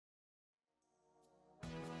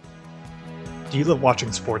Do you love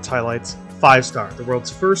watching sports highlights? 5-Star, the world's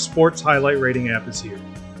first sports highlight rating app, is here.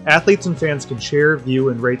 Athletes and fans can share, view,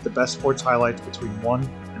 and rate the best sports highlights between 1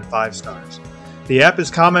 and 5 stars. The app is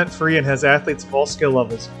comment-free and has athletes of all skill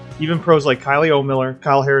levels, even pros like Kylie O'Miller,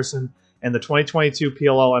 Kyle Harrison, and the 2022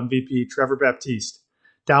 PLL MVP Trevor Baptiste.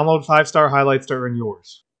 Download 5-Star highlights to earn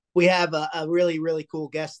yours. We have a really, really cool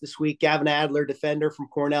guest this week. Gavin Adler, defender from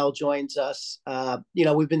Cornell, joins us.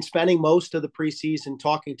 We've been spending most of the preseason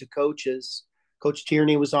talking to coaches. Coach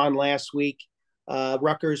Tierney was on last week.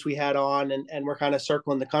 Rutgers we had on, and we're kind of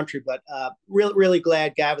circling the country. But really, really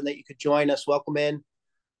glad, Gavin, that you could join us. Welcome in.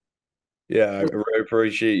 Yeah, I really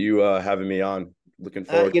appreciate you having me on. Looking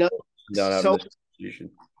forward to having this conversation.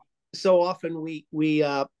 So often we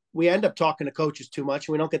end up talking to coaches too much,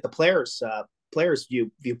 and we don't get the players'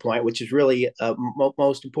 viewpoint, which is really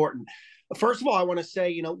most important. First of all, I want to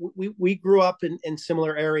say, we grew up in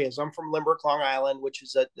similar areas. I'm from Limerick, Long Island, which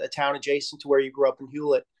is a town adjacent to where you grew up in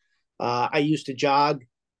Hewlett. I used to jog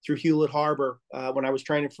through Hewlett Harbor when I was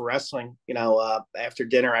training for wrestling. After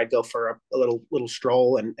dinner, I'd go for a little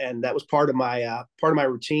stroll, and that was part of my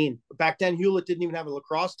routine. Back then, Hewlett didn't even have a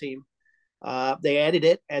lacrosse team. They added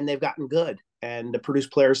it, and they've gotten good and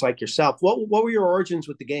produced players like yourself. What were your origins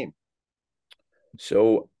with the game?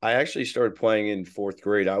 So I actually started playing in fourth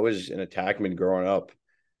grade. I was an attackman growing up.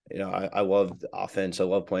 I loved offense. I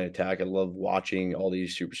love playing attack. I love watching all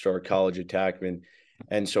these superstar college attackmen.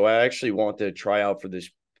 And so I actually wanted to try out for this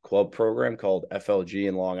club program called FLG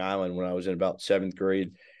in Long Island when I was in about seventh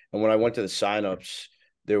grade. And when I went to the signups,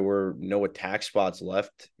 there were no attack spots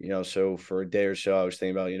left. So for a day or so, I was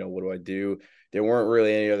thinking about, what do I do? There weren't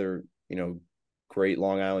really any other, great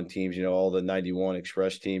Long Island teams, all the 91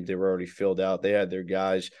 Express teams, they were already filled out. They had their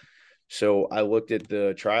guys. So I looked at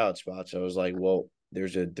the tryout spots. I was like, well,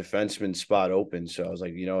 there's a defenseman spot open. So I was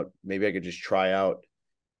like, maybe I could just try out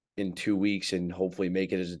in 2 weeks and hopefully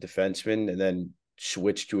make it as a defenseman and then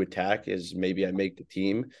switch to attack as maybe I make the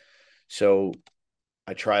team. So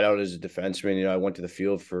I tried out as a defenseman. I went to the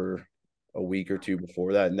field for a week or two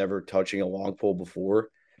before that, never touching a long pole before.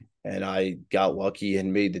 And I got lucky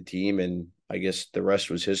and made the team. And I guess the rest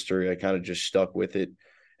was history. I kind of just stuck with it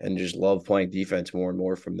and just love playing defense more and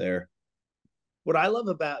more from there. What I love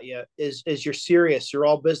about you is you're serious. You're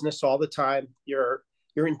all business all the time. Your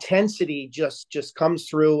intensity just comes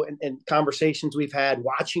through in conversations we've had,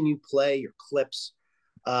 watching you play, your clips.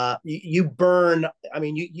 You burn. I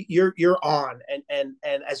mean, you're on. And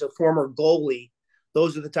as a former goalie,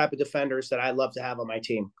 those are the type of defenders that I love to have on my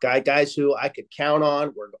team. Guys who I could count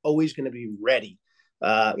on. We're always going to be ready.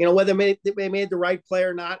 Whether they made the right play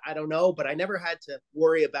or not, I don't know. But I never had to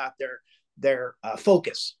worry about their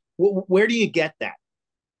focus. Where do you get that?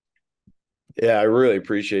 Yeah, I really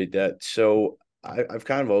appreciate that. So I've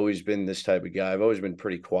kind of always been this type of guy. I've always been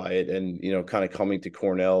pretty quiet and, kind of coming to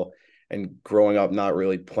Cornell and growing up, not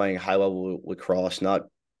really playing high level lacrosse, not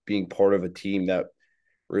being part of a team that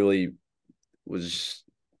really was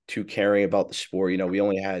too caring about the sport. We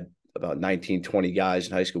only had about 19, 20 guys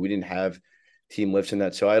in high school. We didn't have team lifts in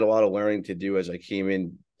that. So I had a lot of learning to do as I came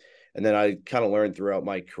in. And then I kind of learned throughout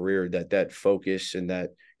my career that focus and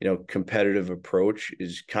that, competitive approach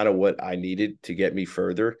is kind of what I needed to get me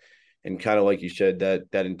further. And kind of like you said,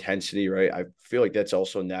 that intensity, right? I feel like that's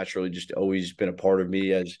also naturally just always been a part of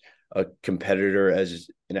me as a competitor, as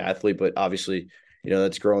an athlete. But obviously,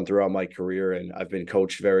 that's grown throughout my career, and I've been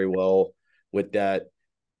coached very well with that.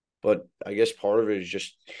 But I guess part of it is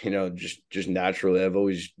just, just naturally, I've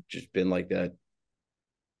always just been like that.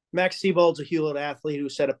 Max Seabold's a Hewlett athlete who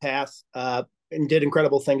set a path and did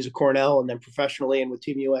incredible things at Cornell and then professionally and with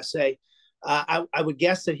Team USA. I would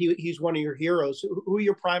guess that he's one of your heroes. Who are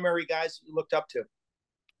your primary guys that you looked up to?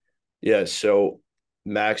 Yeah, so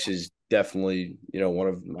Max is definitely, one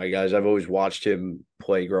of my guys. I've always watched him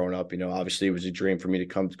play growing up. Obviously it was a dream for me to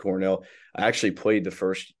come to Cornell. I actually played the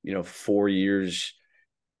first, 4 years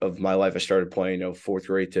of my life. I started playing, fourth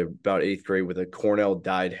grade to about eighth grade with a Cornell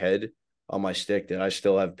dyed head on my stick that I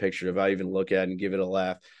still have pictures of. I even look at and give it a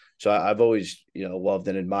laugh. So I've always, loved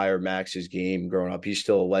and admired Max's game growing up. He's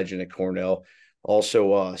still a legend at Cornell.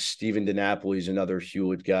 Also, Stephen DiNapoli is another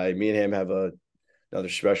Hewlett guy. Me and him have another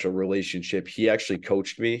special relationship. He actually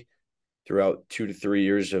coached me throughout 2 to 3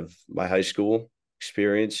 years of my high school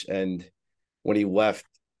experience. And when he left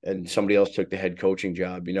and somebody else took the head coaching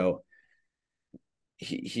job,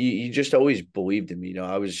 he just always believed in me.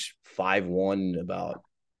 I was 5'1", about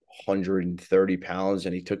 130 pounds,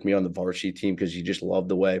 and he took me on the varsity team because he just loved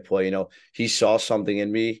the way I play. He saw something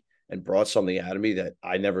in me and brought something out of me that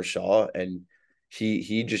I never saw. And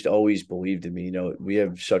he just always believed in me. You know, we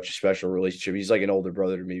have such a special relationship. He's like an older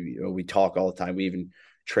brother to me. You know, we talk all the time. We even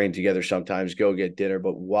train together sometimes, go get dinner.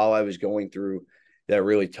 But while I was going through that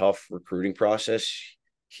really tough recruiting process,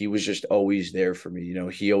 he was just always there for me. You know,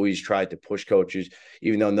 he always tried to push coaches,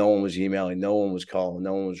 even though no one was emailing, no one was calling,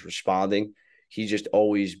 no one was responding. He just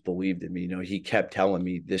always believed in me. You know, he kept telling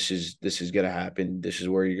me, this is going to happen. This is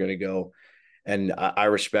where you're going to go. And I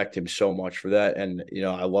respect him so much for that. And, you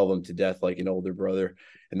know, I love him to death like an older brother.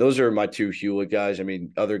 And those are my two Hewlett guys. I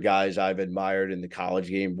mean, other guys I've admired in the college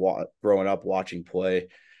game growing up watching play.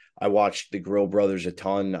 I watched the Grill brothers a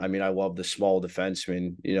ton. I mean, I love the small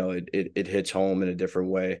defenseman. You know, it hits home in a different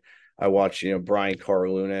way. I watched, you know, Brian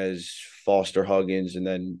Carlunas, Foster Huggins, and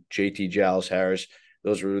then JT Giles Harris.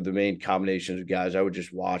 Those were the main combinations of guys. I would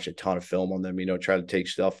just watch a ton of film on them, you know, try to take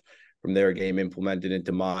stuff from their game, implement it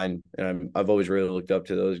into mine. And I've always really looked up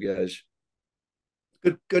to those guys.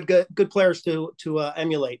 Good players to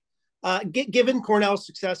emulate. Given Cornell's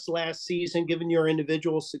success last season, given your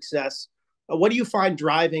individual success, what do you find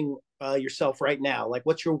driving yourself right now? Like,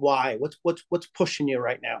 what's your why? What's pushing you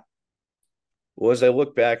right now? Well, as I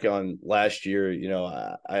look back on last year, you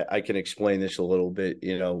know, I can explain this a little bit,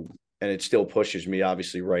 you know, and it still pushes me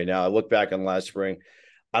obviously right now. I look back on last spring.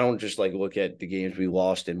 I don't just like look at the games we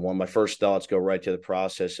lost and won. My first thoughts go right to the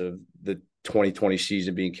process of the 2020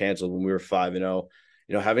 season being canceled when we were 5-0.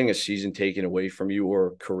 You know, having a season taken away from you or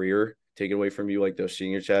a career taken away from you like those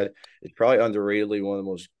seniors had, it's probably underratedly one of the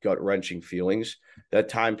most gut-wrenching feelings. That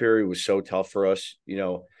time period was so tough for us, you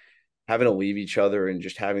know, having to leave each other and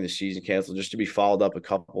just having the season canceled, just to be followed up a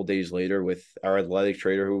couple of days later with our athletic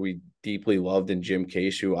trainer who we deeply loved, and Jim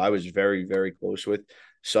Case, who I was very, very close with,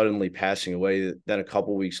 suddenly passing away. Then a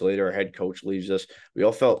couple of weeks later, our head coach leaves us. We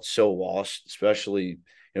all felt so lost, especially, you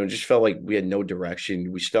know, it just felt like we had no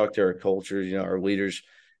direction. We stuck to our cultures, you know, our leaders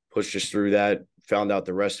pushed us through that, found out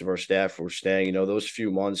the rest of our staff were staying. You know, those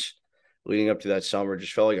few months leading up to that summer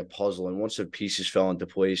just felt like a puzzle. And once the pieces fell into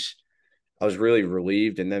place, I was really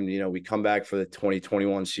relieved. And then, you know, we come back for the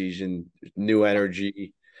 2021 season, new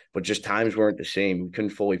energy, but just times weren't the same. We couldn't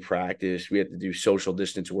fully practice. We had to do social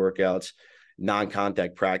distance workouts,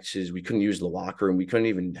 non-contact practices. We couldn't use the locker room. We couldn't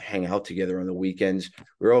even hang out together on the weekends.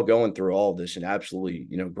 We were all going through all of this and absolutely,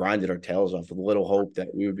 you know, grinded our tails off with little hope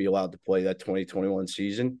that we would be allowed to play that 2021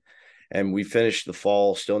 season. And we finished the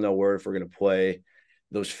fall, still no word if we're going to play.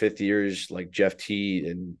 Those fifth years like Jeff T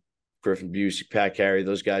and Griffin Busey, Pat Carey,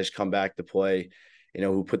 those guys come back to play, you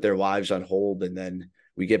know, who put their lives on hold. And then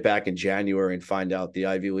we get back in January and find out the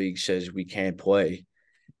Ivy League says we can't play.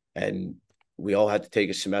 And we all had to take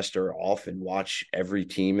a semester off and watch every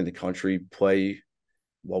team in the country play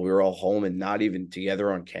while we were all home and not even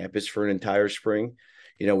together on campus for an entire spring.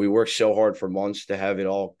 You know, we worked so hard for months to have it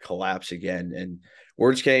all collapse again. And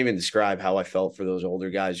words can't even describe how I felt for those older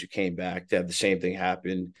guys who came back to have the same thing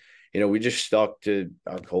happen. You know, we just stuck to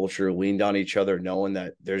our culture, leaned on each other, knowing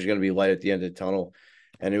that there's going to be light at the end of the tunnel.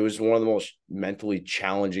 And it was one of the most mentally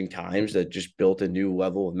challenging times that just built a new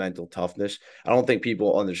level of mental toughness. I don't think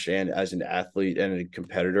people understand as an athlete and a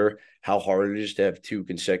competitor how hard it is to have 2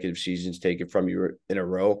 consecutive seasons taken from you in a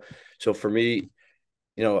row. So for me,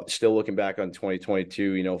 you know, still looking back on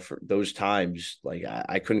 2022, you know, for those times, like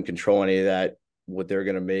I couldn't control any of that, what they're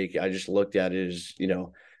going to make. I just looked at it as, you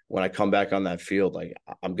know, when I come back on that field, like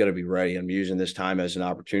I'm going to be ready. I'm using this time as an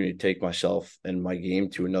opportunity to take myself and my game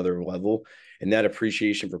to another level. And that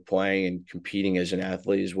appreciation for playing and competing as an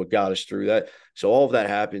athlete is what got us through that. So all of that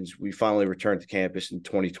happens. We finally returned to campus in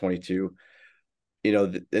 2022. You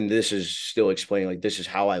know, and this is still explaining, like, this is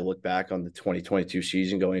how I look back on the 2022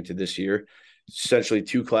 season going into this year. Essentially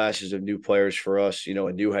 2 classes of new players for us, you know,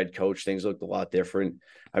 a new head coach. Things looked a lot different.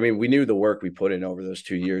 I mean, we knew the work we put in over those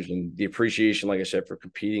 2 years, and the appreciation, like I said, for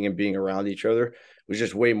competing and being around each other was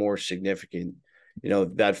just way more significant. You know,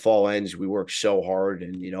 that fall ends, we worked so hard,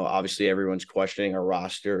 and, you know, obviously everyone's questioning our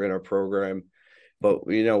roster and our program, but,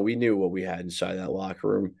 you know, we knew what we had inside that locker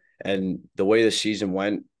room. And the way the season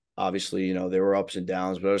went, obviously, you know, there were ups and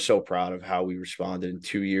downs, but I was so proud of how we responded in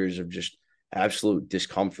 2 years of just absolute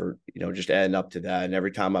discomfort, you know, just adding up to that. And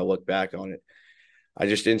every time I look back on it, I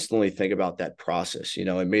just instantly think about that process. You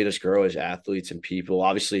know, it made us grow as athletes and people.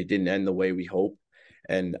 Obviously, it didn't end the way we hoped,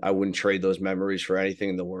 and I wouldn't trade those memories for anything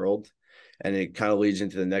in the world. And it kind of leads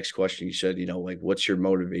into the next question you said, you know, like, what's your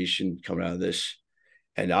motivation coming out of this?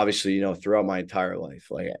 And obviously, you know, throughout my entire life,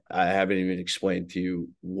 like, I haven't even explained to you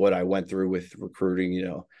what I went through with recruiting. You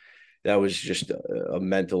know, that was just a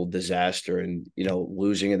mental disaster. And, you know,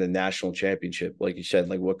 losing in the national championship, like you said,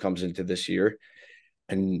 like, what comes into this year,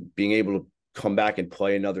 and being able to come back and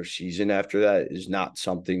play another season after that is not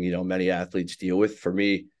something, you know, many athletes deal with. For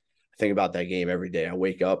me, I think about that game every day. I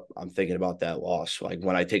wake up, I'm thinking about that loss. Like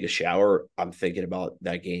when I take a shower, I'm thinking about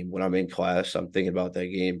that game. When I'm in class, I'm thinking about that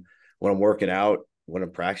game. When I'm working out, when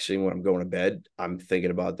I'm practicing, when I'm going to bed, I'm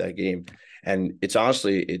thinking about that game. And it's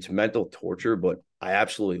honestly, it's mental torture, but I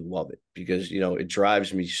absolutely love it because, it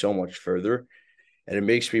drives me so much further and it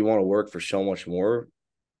makes me want to work for so much more.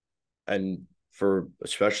 And for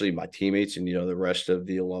especially my teammates and, the rest of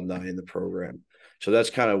the alumni in the program. So that's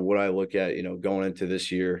kind of what I look at, going into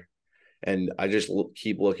this year. And I just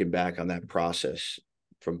keep looking back on that process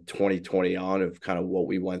from 2020 on of kind of what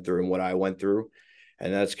we went through and what I went through.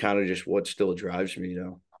 And that's kind of just what still drives me.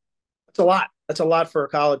 It's a lot. That's a lot for a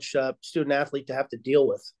college student athlete to have to deal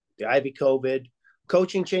with. The Ivy COVID,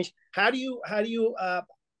 coaching change. How do you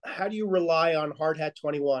rely on Hard Hat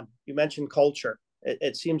 21? You mentioned culture.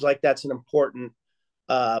 It seems like that's an important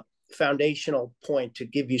foundational point to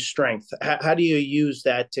give you strength. How do you use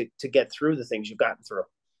that to get through the things you've gotten through?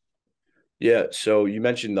 Yeah, so you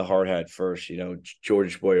mentioned the hard hat first,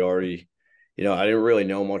 George Boyardi. I didn't really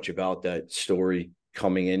know much about that story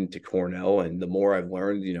coming into Cornell. And the more I've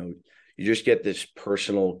learned, you just get this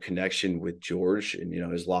personal connection with George and,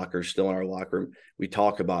 his locker is still in our locker room. We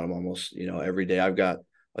talk about him almost, every day. I've got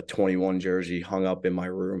a 21 jersey hung up in my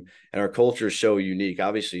room and our culture is so unique.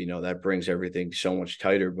 Obviously, that brings everything so much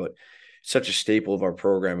tighter, but it's such a staple of our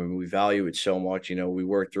program and we value it so much. We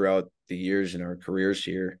work throughout the years in our careers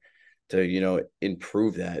here to,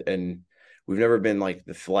 improve that. And we've never been like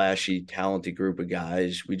the flashy, talented group of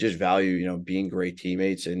guys. We just value, being great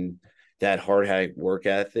teammates and that hard hat work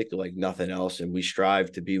ethic like nothing else. And we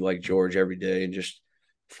strive to be like George every day and just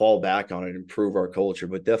fall back on it, improve our culture.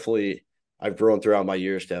 But definitely I've grown throughout my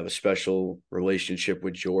years to have a special relationship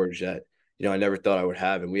with George that, I never thought I would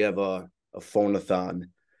have. And we have a phone-a-thon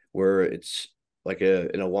where it's like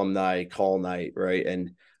an alumni call night, right?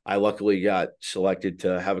 And I luckily got selected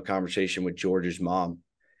to have a conversation with George's mom.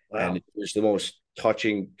 Wow. And it was the most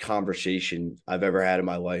touching conversation I've ever had in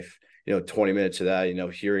my life. 20 minutes of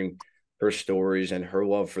that, hearing her stories and her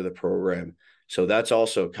love for the program. So that's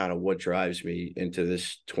also kind of what drives me into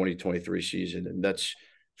this 2023 season. And that's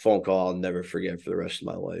a phone call I'll never forget for the rest of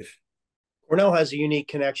my life. Cornell has a unique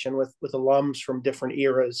connection with alums from different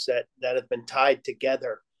eras that have been tied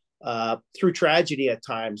together through tragedy at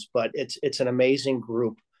times, but it's an amazing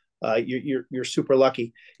group. You're super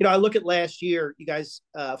lucky. I look at last year. You guys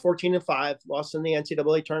 14-5, lost in the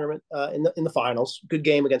NCAA tournament in the finals. Good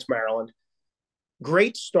game against Maryland.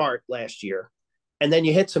 Great start last year, and then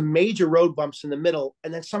you hit some major road bumps in the middle,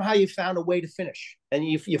 and then somehow you found a way to finish, and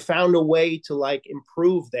you found a way to like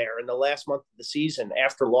improve there in the last month of the season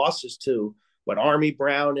after losses to Army,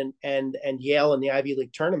 Brown, and Yale in the Ivy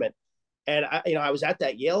League tournament. And I was at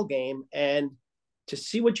that Yale game, and to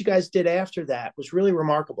see what you guys did after that was really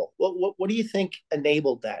remarkable. What do you think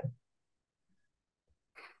enabled that?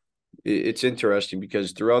 It's interesting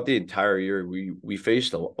because throughout the entire year, we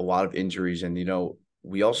faced a lot of injuries and,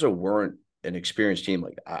 we also weren't an experienced team.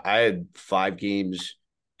 Like I had 5 games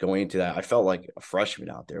going into that. I felt like a freshman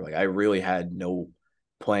out there. Like I really had no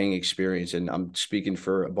playing experience. And I'm speaking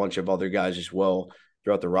for a bunch of other guys as well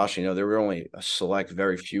throughout the roster. There were only a select,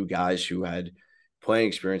 very few guys who had playing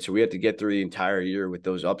experience. So we had to get through the entire year with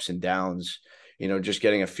those ups and downs, just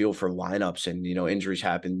getting a feel for lineups and, injuries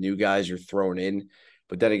happen, new guys are thrown in.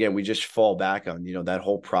 But then again, we just fall back on, that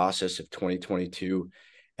whole process of 2022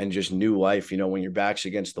 and just new life, when your back's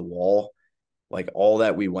against the wall, like all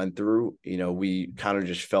that we went through, we kind of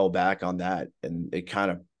just fell back on that. And it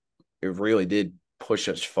really did push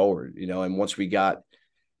us forward, and once we got,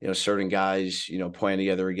 certain guys, playing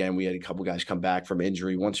together again, we had a couple guys come back from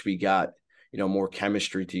injury. Once we got, more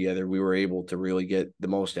chemistry together, we were able to really get the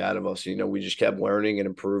most out of us. We just kept learning and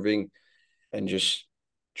improving and just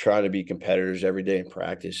trying to be competitors every day in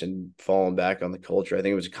practice and falling back on the culture. I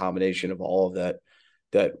think it was a combination of all of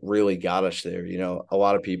that really got us there. A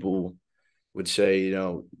lot of people would say,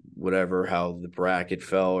 whatever, how the bracket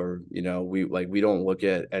fell or, we don't look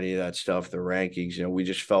at any of that stuff, the rankings, we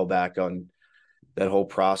just fell back on that whole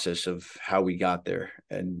process of how we got there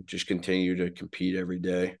and just continue to compete every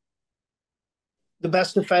day. The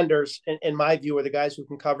best defenders, in my view, are the guys who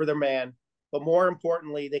can cover their man, but more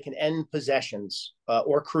importantly, they can end possessions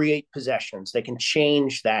or create possessions. They can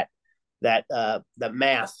change that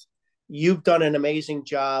math. You've done an amazing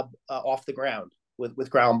job off the ground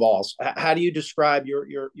with ground balls. How do you describe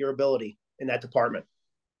your ability in that department?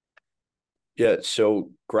 Yeah,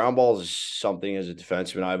 so ground balls is something as a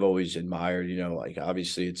defenseman I've always admired.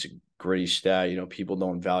 Obviously it's a gritty stat. People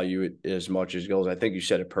don't value it as much as goals. I think you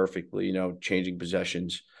said it perfectly. Changing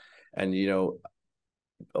possessions, and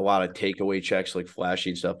a lot of takeaway checks, like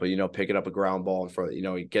flashy and stuff, but, picking up a ground ball in front,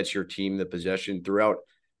 it gets your team the possession throughout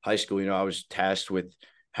high school. I was tasked with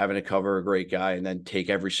having to cover a great guy and then take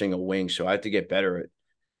every single wing. So I have to get better at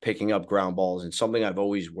picking up ground balls, and something I've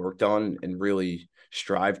always worked on and really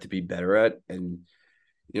strive to be better at. And,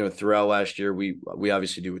 throughout last year, we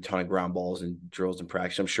obviously do a ton of ground balls and drills and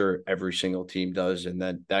practice. I'm sure every single team does. And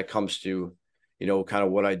then that comes to, kind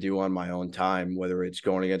of what I do on my own time, whether it's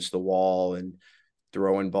going against the wall and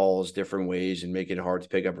throwing balls different ways and making it hard to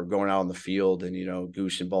pick up, or going out on the field and,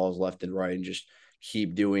 goosing balls left and right and just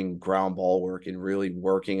keep doing ground ball work and really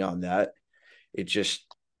working on that.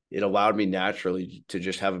 It allowed me naturally to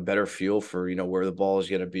just have a better feel for, where the ball is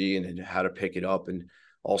going to be and how to pick it up. And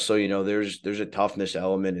also, there's a toughness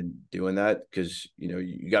element in doing that, because,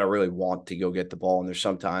 you got to really want to go get the ball. And there's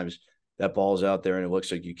sometimes that ball's out there and it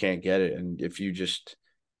looks like you can't get it. And if you just,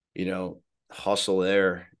 hustle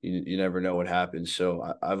there, you never know what happens.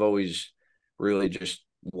 So I've always really just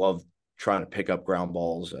loved trying to pick up ground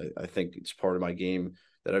balls. I think it's part of my game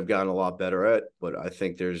that I've gotten a lot better at, but I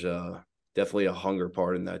think there's definitely a hunger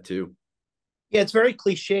part in that too. Yeah, it's very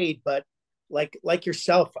cliched, but like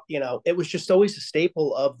yourself, it was just always a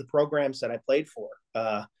staple of the programs that I played for.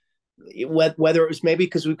 Whether it was maybe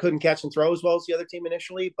because we couldn't catch and throw as well as the other team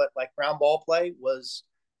initially, but like ground ball play was,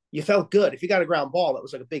 you felt good. If you got a ground ball, that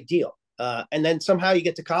was like a big deal. And then somehow you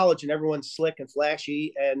get to college and everyone's slick and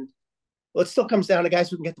flashy, and well, it still comes down to guys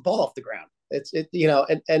who can get the ball off the ground.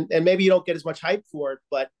 And maybe you don't get as much hype for it,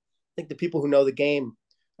 but I think the people who know the game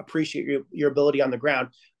appreciate your ability on the ground.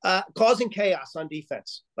 Causing chaos on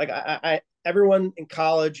defense. Like everyone in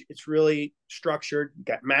college, it's really structured. You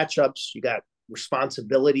got matchups, you got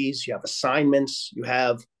responsibilities, you have assignments, you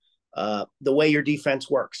have the way your defense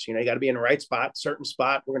works. You got to be in the right spot, certain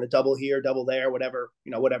spot. We're going to double here, double there, whatever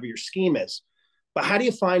your scheme is. But how do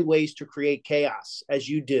you find ways to create chaos, as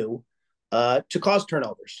you do, to cause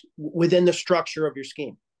turnovers within the structure of your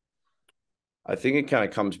scheme? I think it kind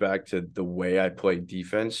of comes back to the way I play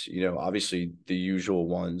defense. Obviously the usual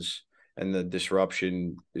ones, and the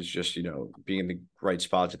disruption is just, being in the right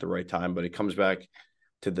spots at the right time. But it comes back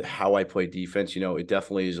to how I play defense. It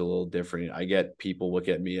definitely is a little different. I get people look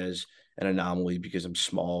at me as an anomaly because I'm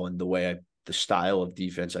small, and the style of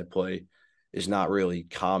defense I play is not really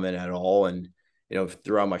common at all. And,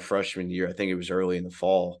 throughout my freshman year, I think it was early in the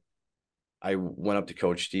fall, I went up to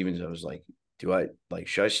Coach Stevens. I was like,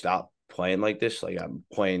 should I stop playing like this? Like, I'm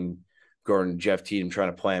playing Gordon, Jeff Tatum,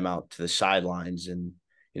 trying to play him out to the sidelines and,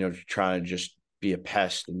 trying to just be a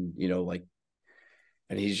pest. And,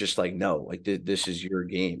 and he's just like, no, like this is your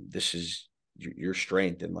game. This is your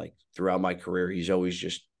strength. And like throughout my career, he's always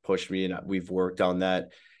just pushed me, and we've worked on that.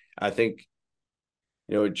 I think,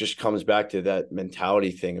 it just comes back to that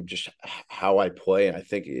mentality thing of just how I play. And I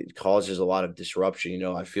think it causes a lot of disruption.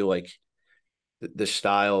 I feel like the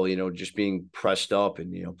style, just being pressed up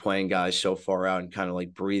and, playing guys so far out and kind of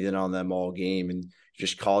like breathing on them all game and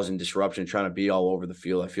just causing disruption, trying to be all over the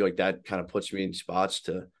field. I feel like that kind of puts me in spots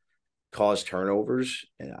to cause turnovers.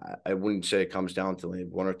 And I wouldn't say it comes down to like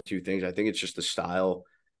one or two things. I think it's just the style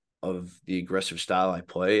of the aggressive style I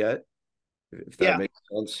play at, if that makes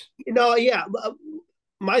sense. Yeah.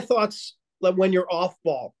 My thoughts, like when you're off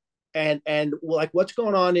ball, and like what's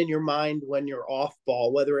going on in your mind when you're off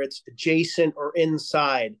ball, whether it's adjacent or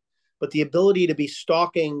inside, but the ability to be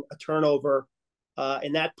stalking a turnover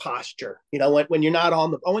in that posture. When you're not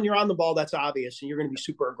on when you're on the ball, that's obvious, and you're going to be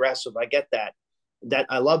super aggressive. I get that.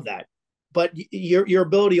 I love that. But your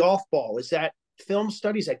ability off ball, is that film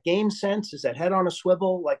studies, that game sense, is that head on a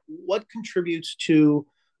swivel? Like, what contributes to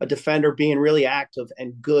a defender being really active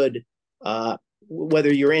and good?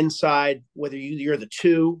 Whether you're inside, whether you're the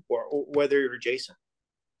two, or whether you're adjacent.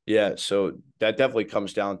 Yeah, so that definitely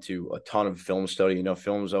comes down to a ton of film study.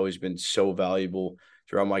 Film's always been so valuable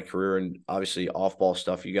throughout my career, and obviously off-ball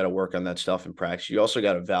stuff, you got to work on that stuff in practice. You also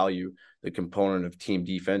got to value the component of team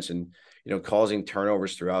defense, and, causing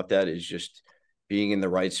turnovers throughout that is just being in the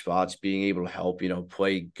right spots, being able to help,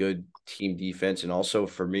 play good team defense. And also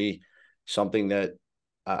for me, something that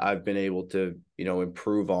I've been able to,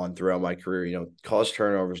 improve on throughout my career. Cause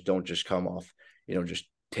turnovers don't just come off, just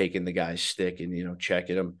taking the guy's stick and,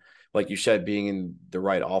 checking him. Like you said, being in the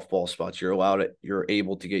right off-ball spots, you're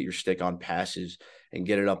able to get your stick on passes and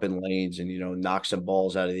get it up in lanes and, knock some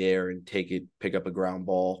balls out of the air and pick up a ground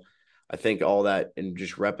ball. I think all that and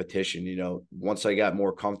just repetition, once I got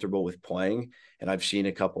more comfortable with playing, and I've seen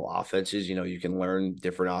a couple offenses, you can learn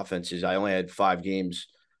different offenses. I only had 5 games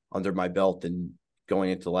under my belt and going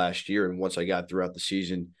into last year. And once I got throughout the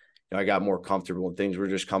season, I got more comfortable and things were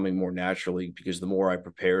just coming more naturally because the more I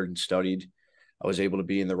prepared and studied, I was able to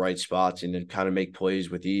be in the right spots and then kind of make plays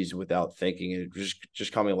with ease without thinking. It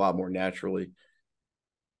just coming a lot more naturally.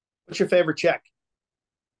 What's your favorite check?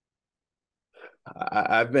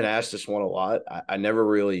 I've been asked this one a lot. I never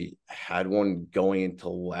really had one going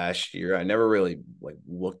until last year. I never really like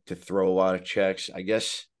looked to throw a lot of checks. I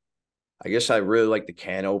guess I really like the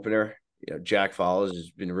can opener. Jack Follows has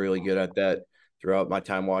been really good at that throughout my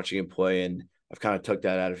time watching him play, and I've kind of took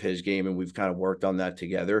that out of his game, and we've kind of worked on that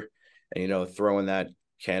together. And throwing that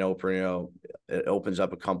can opener, it opens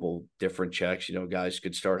up a couple different checks. Guys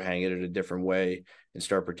could start hanging it a different way and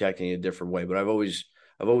start protecting it a different way. But I've always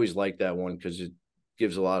liked that one because it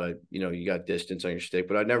gives a lot of you got distance on your stick.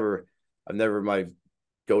 But I've never my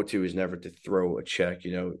go-to is never to throw a check.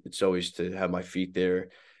 It's always to have my feet there.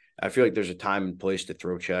 I feel like there's a time and place to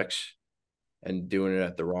throw checks, and doing it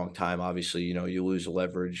at the wrong time, obviously, you lose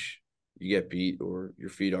leverage, you get beat, or your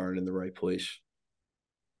feet aren't in the right place.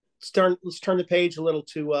 Let's turn the page a little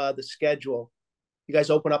to the schedule. You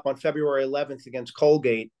guys open up on February 11th against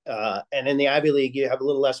Colgate, and in the Ivy League, you have a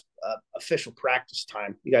little less official practice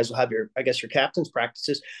time. You guys will have your captain's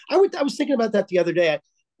practices. I was thinking about that the other day.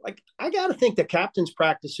 I got to think that captain's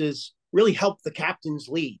practices really help the captains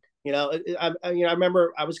lead. I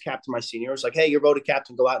remember I was captain my senior. It was like, hey, you're voted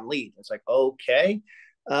captain, go out and lead. It's like, okay.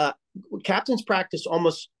 Captain's practice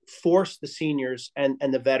almost forced the seniors and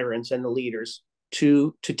the veterans and the leaders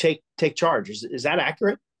to take charge. Is that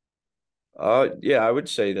accurate? Yeah, I would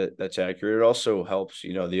say that that's accurate. It also helps,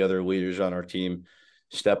 the other leaders on our team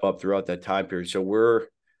step up throughout that time period. So we're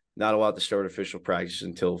not allowed to start official practice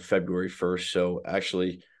until February 1st. So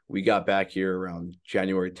actually, we got back here around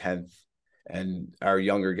January 10th, and our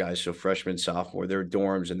younger guys, so freshmen, sophomore, their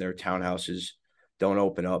dorms and their townhouses don't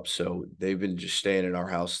open up. So they've been just staying in our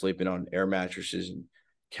house, sleeping on air mattresses and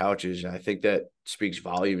couches. And I think that speaks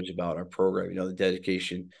volumes about our program, the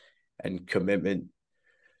dedication and commitment.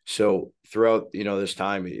 So throughout, this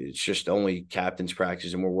time, it's just only captain's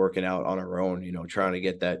practice, and we're working out on our own, trying to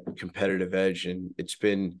get that competitive edge. And it's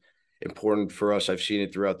been important for us. I've seen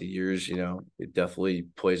it throughout the years. It definitely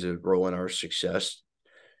plays a role in our success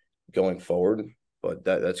going forward. But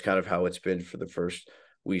that's kind of how it's been for the first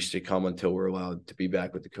weeks to come until we're allowed to be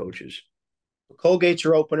back with the coaches. Colgate's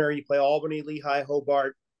your opener. You play Albany, Lehigh,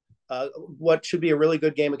 Hobart. What should be a really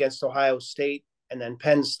good game against Ohio State, and then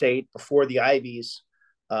Penn State before the Ivies.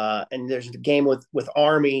 And there's a game with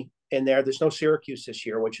Army in there. There's no Syracuse this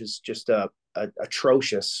year, which is just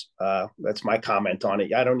atrocious. That's my comment on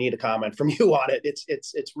it. I don't need a comment from you on it.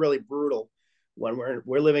 It's really brutal when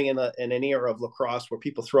we're living in an era of lacrosse where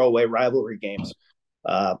people throw away rivalry games.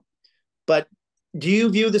 But do you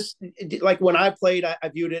view this like when I played? I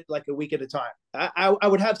viewed it like a week at a time. I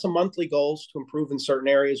would have some monthly goals to improve in certain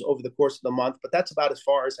areas over the course of the month, but that's about as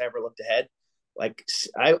far as I ever looked ahead. Like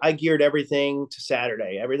I geared everything to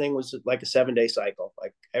Saturday. Everything was like a 7-day cycle.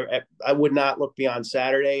 Like I would not look beyond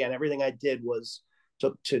Saturday, and everything I did was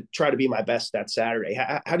to try to be my best that Saturday.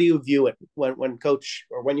 How do you view it when coach,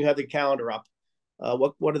 or when you have the calendar up?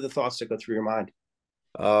 What are the thoughts that go through your mind?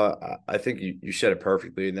 I think you said it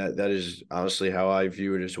perfectly, and that is honestly how I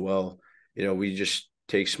view it as well. We just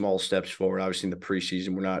take small steps forward. Obviously, in the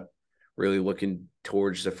preseason, we're not really looking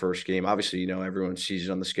towards the first game. Obviously, everyone sees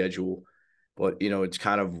it on the schedule. But, it's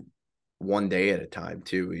kind of one day at a time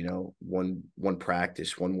too, one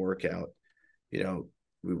practice, one workout.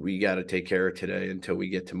 We got to take care of today until we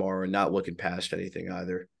get tomorrow, and not looking past anything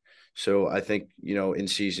either. So I think, in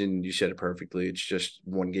season, you said it perfectly. It's just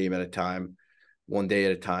one game at a time, one day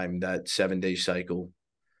at a time, that 7-day cycle.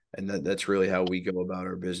 And that's really how we go about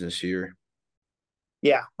our business here.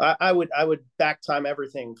 Yeah, I would back time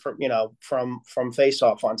everything from face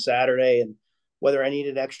off on Saturday, and whether I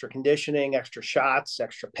needed extra conditioning, extra shots,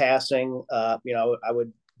 extra passing, I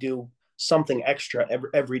would do something extra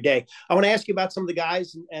every day. I want to ask you about some of the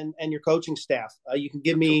guys and your coaching staff. You can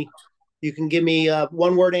give me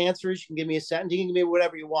one word answers. You can give me a sentence. You can give me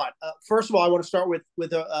whatever you want. First of all, I want to start with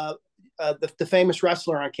the famous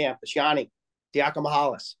wrestler on campus, Yanni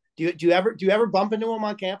Diakomahalis. Do you ever bump into him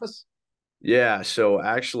on campus? Yeah, so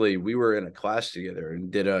actually, we were in a class together and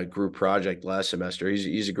did a group project last semester.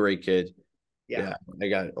 He's a great kid. Yeah, I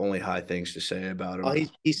got only high things to say about him. Oh,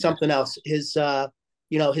 he's something else. His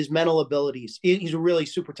his mental abilities. He's a really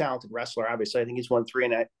super talented wrestler. Obviously, I think he's won three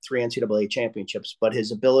NCAA championships. But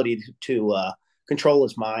his ability to control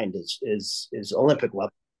his mind is Olympic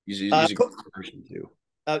level. He's a good person too.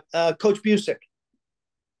 Coach Busick.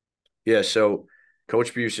 Yeah, so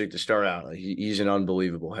Coach Busick, to start out, he's an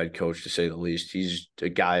unbelievable head coach, to say the least. He's a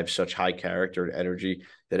guy of such high character and energy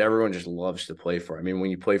that everyone just loves to play for. I mean,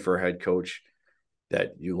 when you play for a head coach,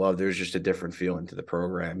 that you love. There's just a different feeling to the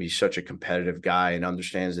program. He's such a competitive guy and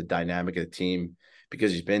understands the dynamic of the team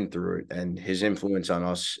because he's been through it. And his influence on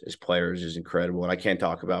us as players is incredible. And I can't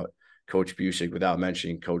talk about Coach Busick without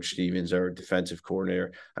mentioning Coach Stevens, our defensive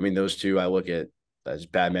coordinator. I mean, those two I look at as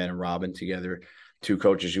Batman and Robin together. Two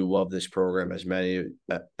coaches who love this program as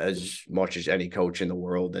much as any coach in the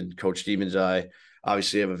world. And Coach Stevens, I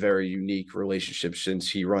obviously have a very unique relationship since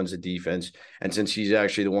he runs the defense and since he's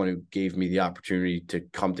actually the one who gave me the opportunity to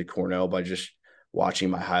come to Cornell by just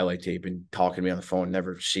watching my highlight tape and talking to me on the phone,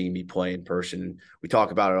 never seeing me play in person. And we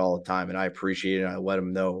talk about it all the time, and I appreciate it. And I let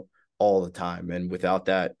him know all the time. And without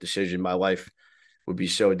that decision, my life would be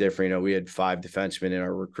so different. You know, we had 5 defensemen in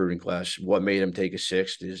our recruiting class. What made him take a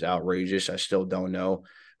 6th is outrageous. I still don't know,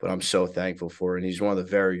 but I'm so thankful for it. And he's one of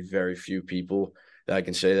the very, very few people that I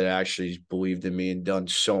can say that actually believed in me and done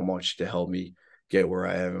so much to help me get where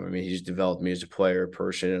I am. I mean, he's developed me as a player,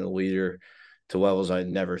 person, and a leader to levels I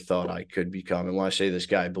never thought I could become. And when I say this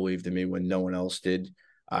guy believed in me when no one else did,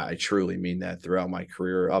 I truly mean that. Throughout my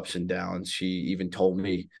career, ups and downs. He even told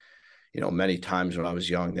me, you know, many times when I was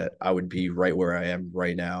young that I would be right where I am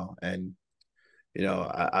right now. And, you know,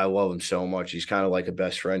 I love him so much. He's kind of like a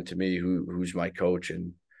best friend to me who's my coach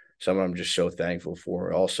and someone I'm just so thankful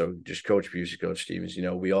for. Also, just Coach Busick, Coach Stevens, you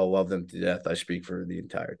know, we all love them to death. I speak for the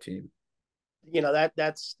entire team. You know,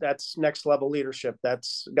 that's next level leadership.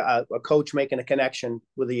 That's a coach making a connection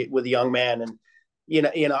with a young man. And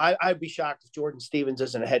I'd be shocked if Jordan Stevens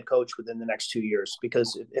isn't a head coach within the next 2 years,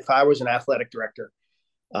 because if I was an athletic director,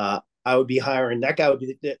 I would be hiring that guy. Would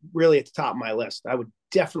be really at the top of my list. I would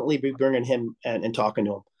definitely be bringing him and talking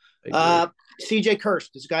to him. CJ Kirst,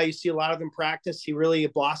 this guy you see a lot of in practice. He really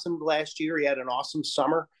blossomed last year. He had an awesome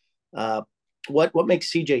summer. What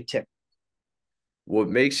makes CJ tick? What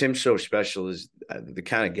makes him so special is the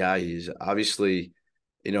kind of guy he is. Obviously,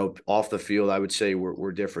 you know, off the field, I would say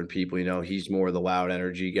we're different people. You know, he's more the loud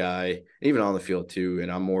energy guy, even on the field too,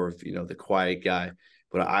 and I'm more of, you know, the quiet guy.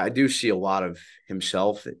 But I do see a lot of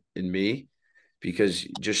himself in me because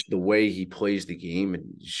just the way he plays the game, and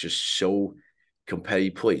he's just so competitive. He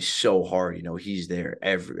plays so hard. You know, he's there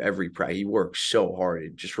every practice. He works so hard.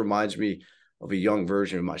 It just reminds me of a young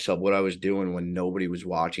version of myself, what I was doing when nobody was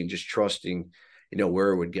watching, just trusting, you know, where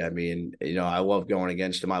it would get me. And, you know, I love going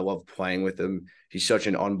against him. I love playing with him. He's such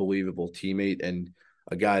an unbelievable teammate and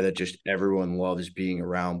a guy that just everyone loves being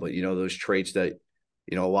around. But, you know, those traits that,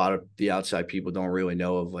 you know, a lot of the outside people don't really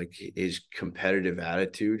know of, like his competitive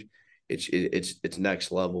attitude, it's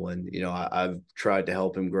next level. And, you know, I've tried to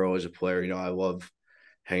help him grow as a player. You know, I love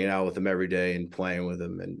hanging out with him every day and playing with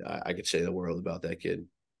him. And I could say the world about that kid.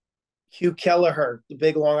 Hugh Kelleher, the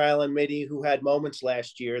big Long Island midi who had moments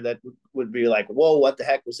last year that would be like, whoa, what the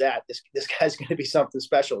heck was that? This guy's going to be something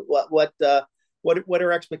special. What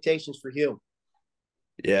are expectations for Hugh?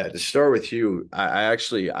 Yeah, to start with Hugh, I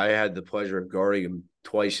had the pleasure of guarding him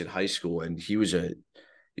twice in high school, and he was a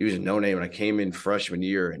no name. And I came in freshman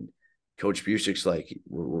year, and Coach Busick's like,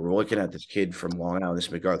 we're looking at this kid from Long Island,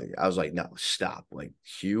 this McCarthy. I was like, no, stop, like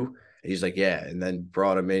Hugh. And he's like, yeah, and then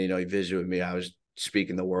brought him in. You know, he visited with me. I was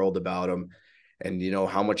speaking the world about him, and you know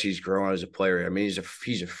how much he's grown as a player. I mean,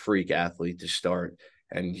 he's a freak athlete to start,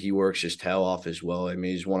 and he works his tail off as well. I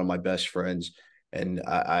mean, he's one of my best friends. And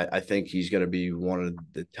I think he's going to be one of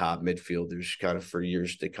the top midfielders kind of for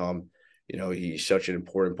years to come. You know, he's such an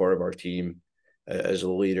important part of our team as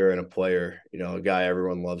a leader and a player, you know, a guy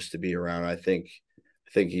everyone loves to be around. I think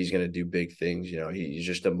he's going to do big things. You know, he's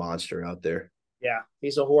just a monster out there. Yeah,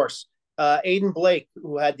 he's a horse. Aiden Blake,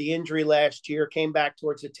 who had the injury last year, came back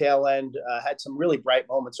towards the tail end, had some really bright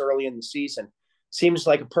moments early in the season. Seems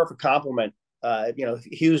like a perfect complement. You know,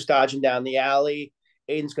 Hugh's dodging down the alley.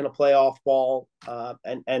 Aiden's going to play off ball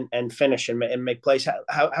and finish and make plays.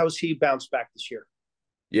 How's he bounced back this year?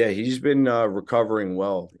 Yeah, he's been recovering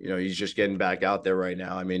well. You know, he's just getting back out there right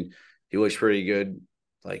now. I mean, he looks pretty good,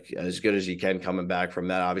 like as good as he can coming back from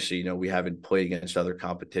that. Obviously, you know, we haven't played against other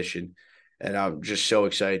competition. And I'm just so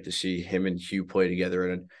excited to see him and Hugh play together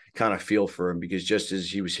and kind of feel for him, because just as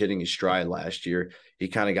he was hitting his stride last year, he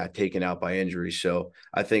kind of got taken out by injury. So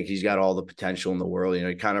I think he's got all the potential in the world. You know,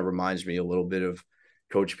 he kind of reminds me a little bit of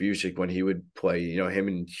Coach Busick when he would play. You know, him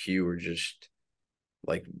and Hugh were just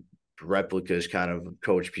like replicas kind of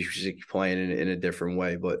Coach Busick playing in a different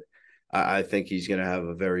way. But I think he's going to have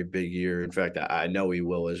a very big year. In fact, I know he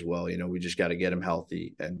will as well. You know, we just got to get him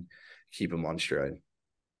healthy and keep him on stride.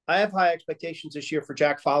 I have high expectations this year for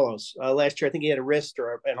Jack Follows. Last year, I think he had a wrist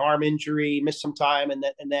or an arm injury, missed some time, and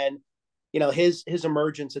then, you know, his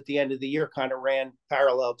emergence at the end of the year kind of ran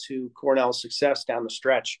parallel to Cornell's success down the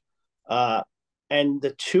stretch. And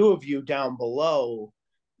the two of you down below,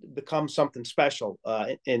 become something special.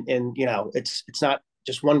 And it's not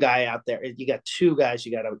just one guy out there. You got two guys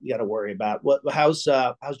you gotta worry about. How's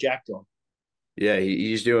Jack doing? Yeah,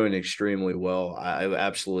 he's doing extremely well. I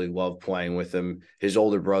absolutely love playing with him. His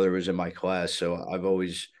older brother was in my class, so I've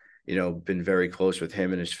always, been very close with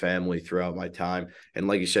him and his family throughout my time. And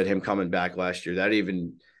like you said, him coming back last year, that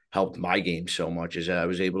even helped my game so much, is that I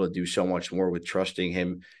was able to do so much more with trusting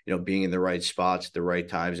him, being in the right spots at the right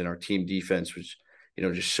times. And our team defense was,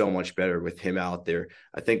 just so much better with him out there.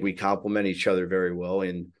 I think we complement each other very well,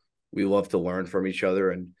 and we love to learn from each other.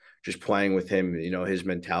 And just playing with him, his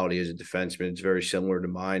mentality as a defenseman is very similar to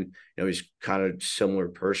mine. He's kind of similar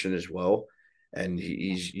person as well. And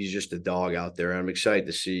he's just a dog out there. And I'm excited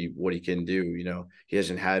to see what he can do. He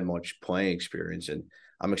hasn't had much playing experience, and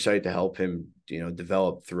I'm excited to help him,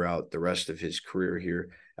 develop throughout the rest of his career here.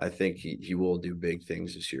 I think he will do big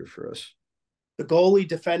things this year for us. The goalie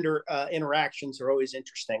defender interactions are always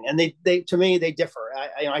interesting, and they to me they differ.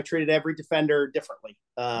 I treated every defender differently.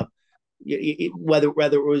 Whether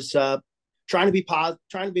it was trying to be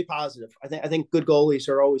positive. I think good goalies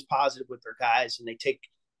are always positive with their guys, and they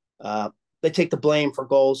take the blame for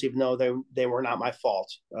goals, even though they were not my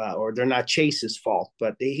fault, or they're not Chase's fault.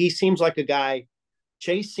 But he seems like a guy.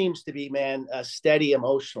 Chase seems to be, man, steady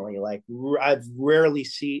emotionally. Like I've rarely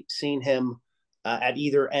seen him at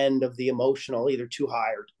either end of the emotional, either too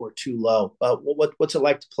high or too low. What's it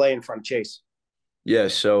like to play in front of Chase? Yeah,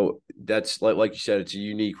 so that's like you said, it's a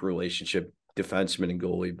unique relationship, defenseman and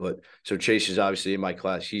goalie. But so Chase is obviously in my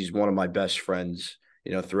class. He's one of my best friends,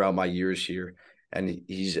 throughout my years here. And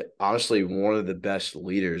he's honestly one of the best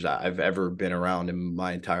leaders I've ever been around in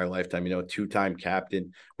my entire lifetime. Two-time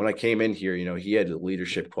captain. When I came in here, he had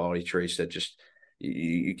leadership quality traits that just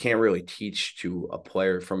you can't really teach to a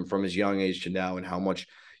player from his young age to now, and how much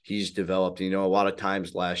he's developed. A lot of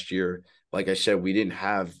times last year, like I said, we didn't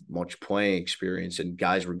have much playing experience, and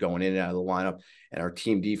guys were going in and out of the lineup, and our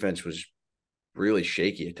team defense was really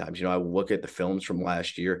shaky at times. I look at the films from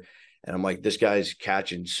last year, and I'm like, this guy's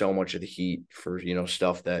catching so much of the heat for,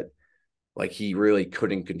 stuff that like he really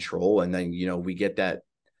couldn't control. And then, we get that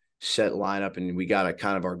set lineup, and we got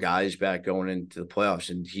kind of our guys back going into the playoffs,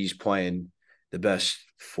 and he's playing the best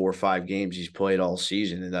 4 or 5 games he's played all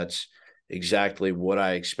season. And that's exactly what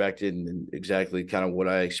I expected, and exactly kind of what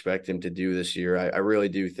I expect him to do this year. I really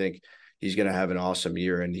do think he's going to have an awesome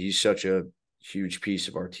year, and he's such a huge piece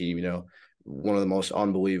of our team. One of the most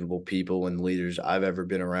unbelievable people and leaders I've ever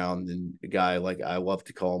been around, and a guy like I love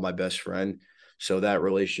to call my best friend. So that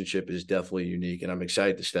relationship is definitely unique, and I'm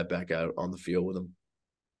excited to step back out on the field with him.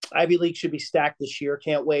 Ivy League should be stacked this year.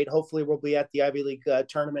 Can't wait. Hopefully we'll be at the Ivy League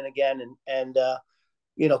tournament again, and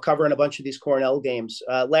covering a bunch of these Cornell games.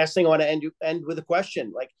 Last thing I want to end with a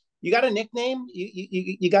question. Like, you got a nickname?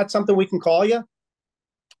 You got something we can call you?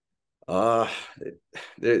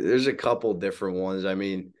 There's a couple different ones. I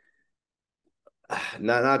mean,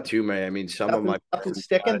 not too many. I mean, nothing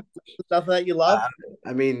sticking, stuff that you love.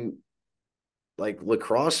 I mean, like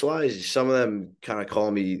lacrosse wise, some of them kind of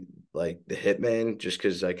call me like the hitman, just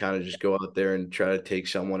because I kind of just go out there and try to take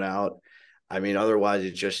someone out. I mean, otherwise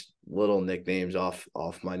it's just little nicknames off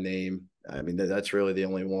my name. I mean, that's really the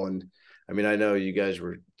only one. I mean, I know you guys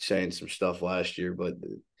were saying some stuff last year, but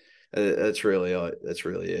that's really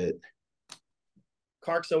it.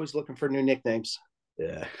 Clark's always looking for new nicknames.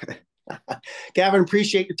 Yeah. Gavin,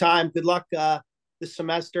 appreciate your time. Good luck this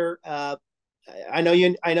semester. I know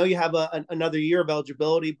you have another year of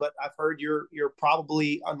eligibility, but I've heard you're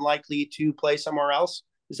probably unlikely to play somewhere else.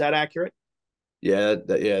 Is that accurate? Yeah,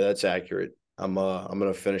 that's accurate. I'm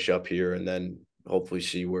gonna finish up here and then hopefully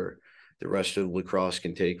see where the rest of lacrosse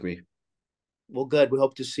can take me. Well, good. We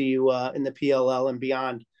hope to see you in the PLL and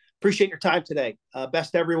beyond. Appreciate your time today.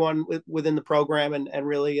 Best everyone within the program, and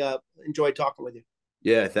really enjoyed talking with you.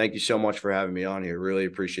 Yeah, thank you so much for having me on here. Really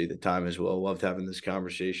appreciate the time as well. Loved having this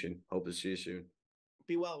conversation. Hope to see you soon.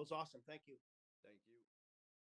 Be well. It was awesome. Thank you.